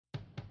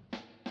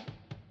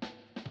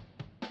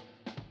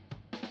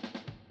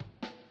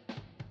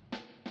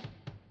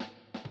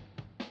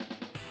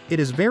It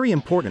is very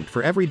important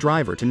for every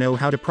driver to know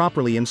how to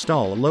properly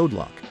install a load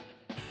lock.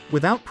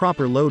 Without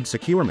proper load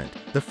securement,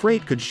 the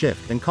freight could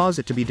shift and cause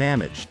it to be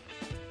damaged.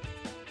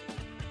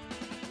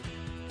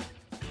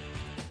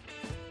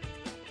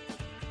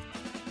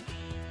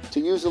 To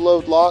use a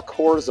load lock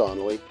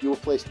horizontally, you will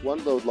place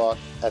one load lock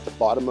at the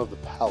bottom of the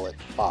pallet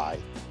by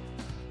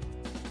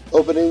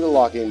opening the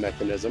locking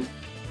mechanism,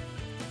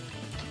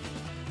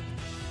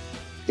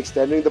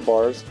 extending the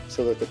bars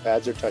so that the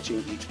pads are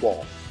touching each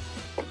wall,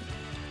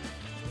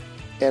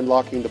 and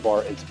locking the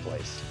bar into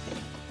place.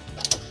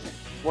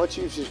 Once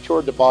you've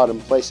secured the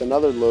bottom, place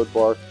another load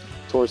bar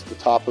towards the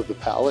top of the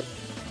pallet.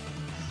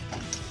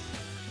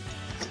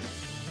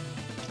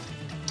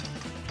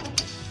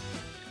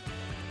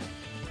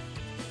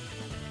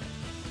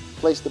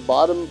 Place the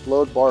bottom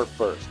load bar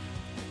first.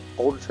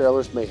 Older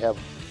trailers may have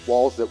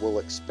walls that will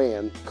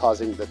expand,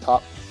 causing the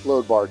top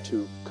load bar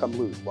to come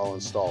loose while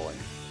installing.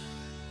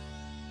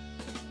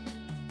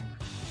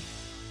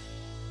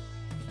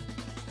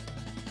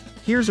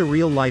 Here's a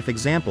real-life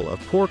example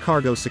of poor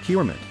cargo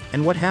securement,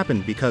 and what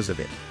happened because of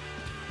it.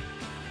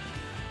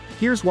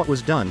 Here's what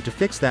was done to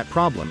fix that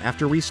problem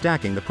after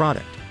restacking the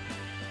product.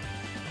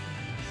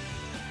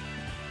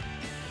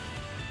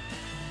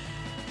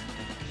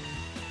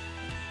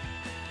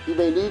 You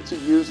may need to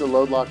use a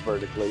load lock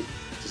vertically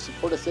to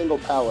support a single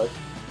pallet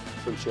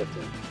from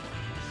shifting.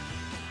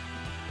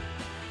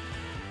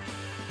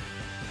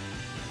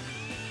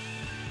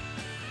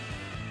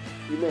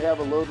 You may have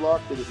a load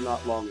lock that is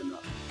not long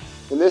enough.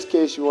 In this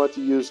case, you want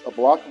to use a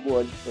block of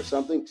wood or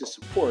something to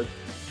support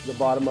the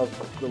bottom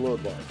of the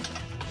load bar.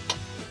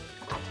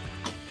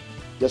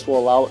 This will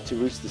allow it to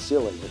reach the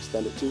ceiling.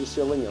 Extend it to the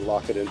ceiling and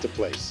lock it into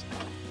place.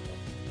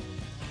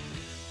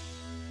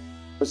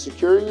 For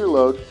securing your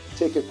load,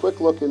 take a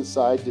quick look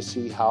inside to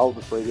see how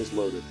the freight is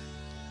loaded.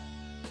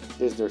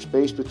 Is there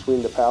space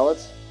between the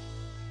pallets?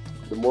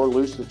 The more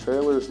loose the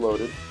trailer is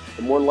loaded,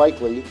 the more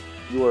likely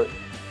you are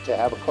to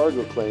have a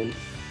cargo claim.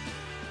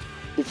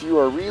 If you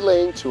are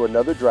relaying to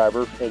another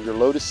driver and your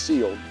load is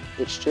sealed,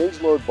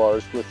 exchange load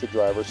bars with the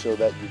driver so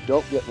that you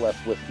don't get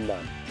left with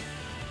none.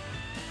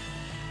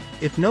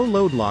 If no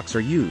load locks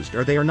are used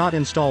or they are not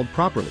installed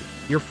properly,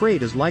 your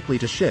freight is likely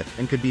to shift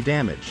and could be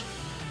damaged.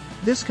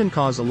 This can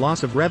cause a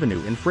loss of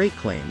revenue in freight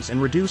claims and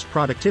reduced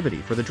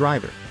productivity for the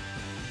driver.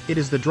 It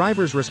is the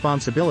driver's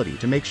responsibility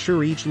to make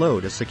sure each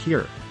load is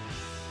secure.